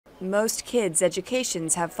Most kids'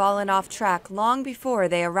 educations have fallen off track long before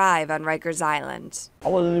they arrive on Rikers Island. I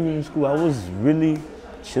wasn't even in school. I was really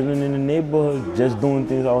chilling in the neighborhood, just doing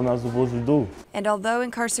things I was not supposed to do. And although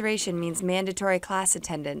incarceration means mandatory class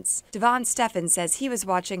attendance, Devon Steffen says he was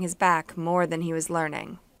watching his back more than he was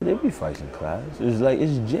learning. There be fights in class.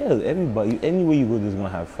 It's jail. Everybody, anywhere you go, there's gonna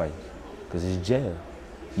have fights, because it's jail.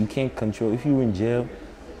 You can't control. If you're in jail,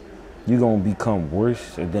 you're gonna become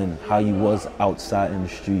worse than how you was outside in the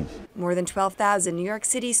streets. More than 12,000 New York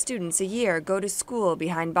City students a year go to school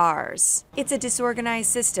behind bars. It's a disorganized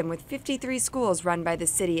system with 53 schools run by the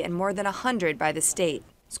city and more than 100 by the state.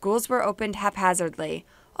 Schools were opened haphazardly,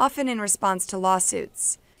 often in response to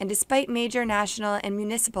lawsuits. And despite major national and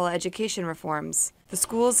municipal education reforms, the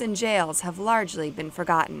schools and jails have largely been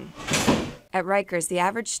forgotten. At Rikers, the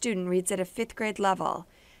average student reads at a 5th grade level,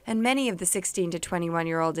 and many of the 16 to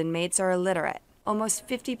 21-year-old inmates are illiterate. Almost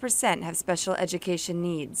 50% have special education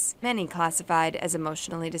needs, many classified as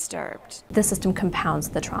emotionally disturbed. The system compounds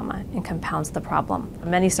the trauma and compounds the problem. In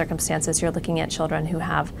many circumstances, you're looking at children who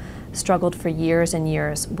have struggled for years and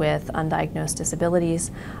years with undiagnosed disabilities,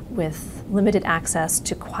 with limited access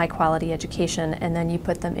to high-quality education, and then you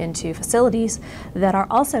put them into facilities that are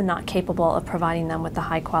also not capable of providing them with the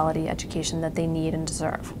high-quality education that they need and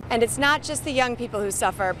deserve. And it's not just the young people who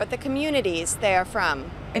suffer, but the communities they are from.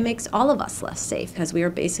 It makes all of us less safe because we are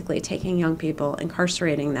basically taking young people,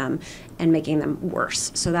 incarcerating them, and making them worse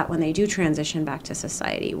so that when they do transition back to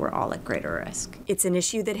society, we're all at greater risk. It's an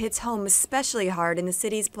issue that hits home especially hard in the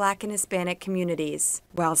city's Black and Hispanic communities.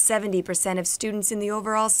 While 70% of students in the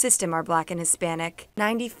overall system are Black and Hispanic,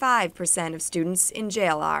 95% of students in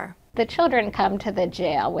jail are. The children come to the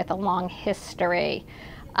jail with a long history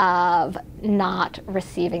of not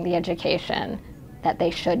receiving the education that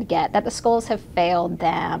they should get, that the schools have failed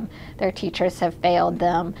them, their teachers have failed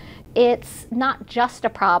them. It's not just a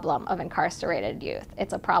problem of incarcerated youth,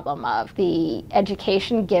 it's a problem of the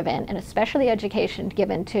education given, and especially education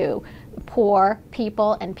given to poor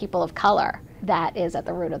people and people of color, that is at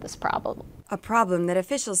the root of this problem. A problem that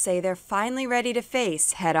officials say they're finally ready to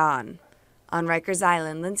face head on. On Rikers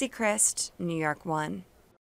Island, Lindsay Christ, New York 1.